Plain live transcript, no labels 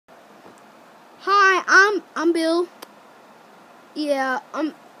I'm Bill. Yeah,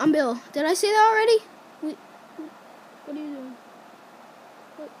 I'm Bill. Did I say that already? Wait, what are you doing?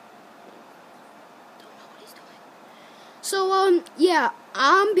 What? Don't know what he's doing. So yeah,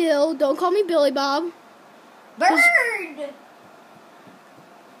 I'm Bill. Don't call me Billy Bob. Bird.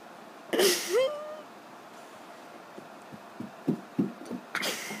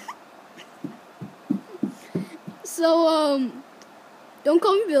 So don't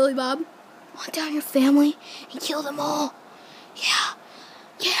call me Billy Bob. Hunt down your family and kill them all.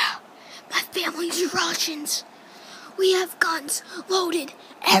 Yeah. My family's Russians. We have guns loaded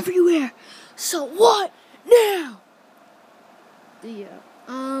everywhere. So what now? Yeah.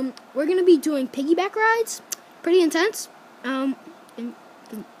 We're gonna be doing piggyback rides. Pretty intense. Can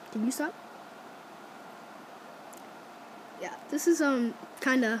you stop? Yeah. This is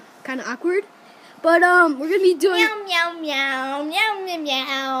kind of awkward. But we're gonna be doing Meow meow meow meow meow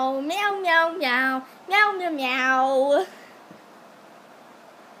meow meow meow meow meow meow.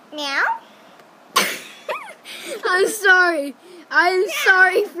 Meow. I'm sorry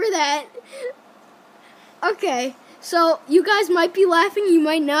for that. Okay, so you guys might be laughing, you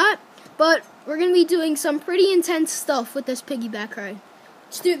might not, but we're gonna be doing some pretty intense stuff with this piggyback ride.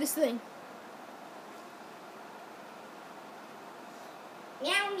 Let's do this thing.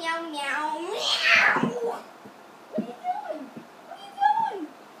 Meow meow meow meow. What are you doing? What are you doing?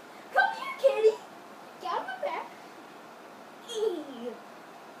 Come here, kitty. Get on my back.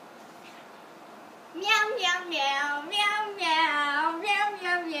 Meow meow meow meow meow meow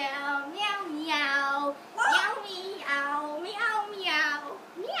meow meow meow meow meow meow meow meow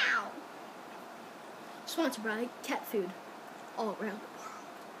meow. Sponsored by cat food all around the world.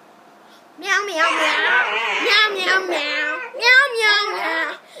 Meow meow meow meow meow meow meow meow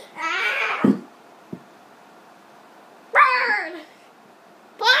meow.